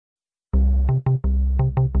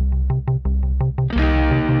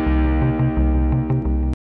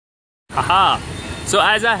Haha! So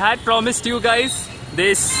as I had promised you guys,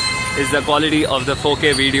 this is the quality of the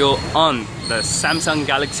 4K video on the Samsung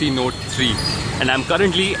Galaxy Note 3. And I'm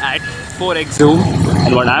currently at 4x zoom.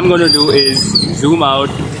 And what I'm going to do is zoom out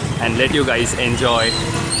and let you guys enjoy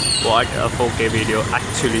what a 4K video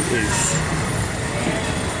actually is.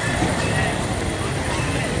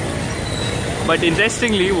 But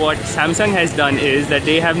interestingly, what Samsung has done is that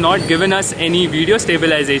they have not given us any video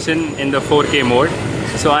stabilization in the 4K mode.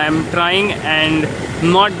 So I am trying and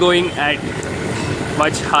not going at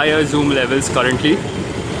much higher zoom levels currently.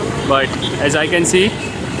 But as I can see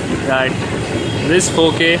that this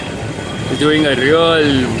 4K is doing a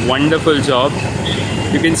real wonderful job.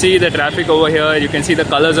 You can see the traffic over here, you can see the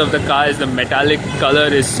colors of the cars, the metallic color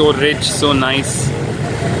is so rich, so nice.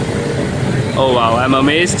 Oh wow, I'm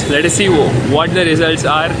amazed. Let us see what the results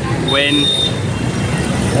are when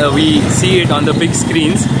we see it on the big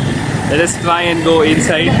screens. Let us try and go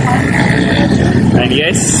inside. And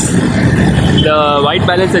yes, the white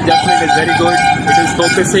balance adjustment is very good. It is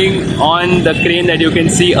focusing on the crane that you can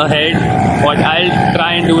see ahead. What I'll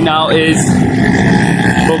try and do now is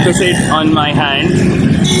focus it on my hand.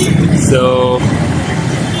 So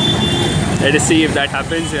let us see if that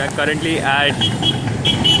happens. We are currently at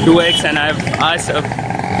 2x and I've asked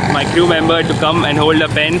my crew member to come and hold a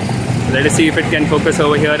pen. Let us see if it can focus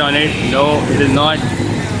over here on it. No, it is not.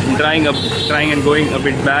 I'm trying and going a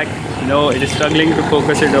bit back. No, it is struggling to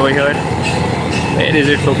focus it over here. Where is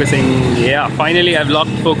it focusing? Yeah, finally I've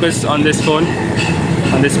locked focus on this phone,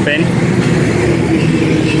 on this pen.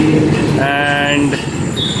 And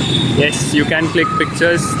yes, you can click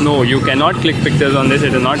pictures. No, you cannot click pictures on this.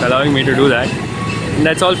 It is not allowing me to do that. And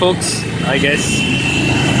that's all, folks. I guess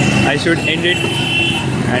I should end it.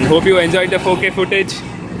 And hope you enjoyed the 4K footage.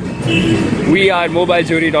 We are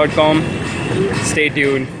mobilejury.com. Stay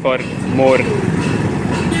tuned for more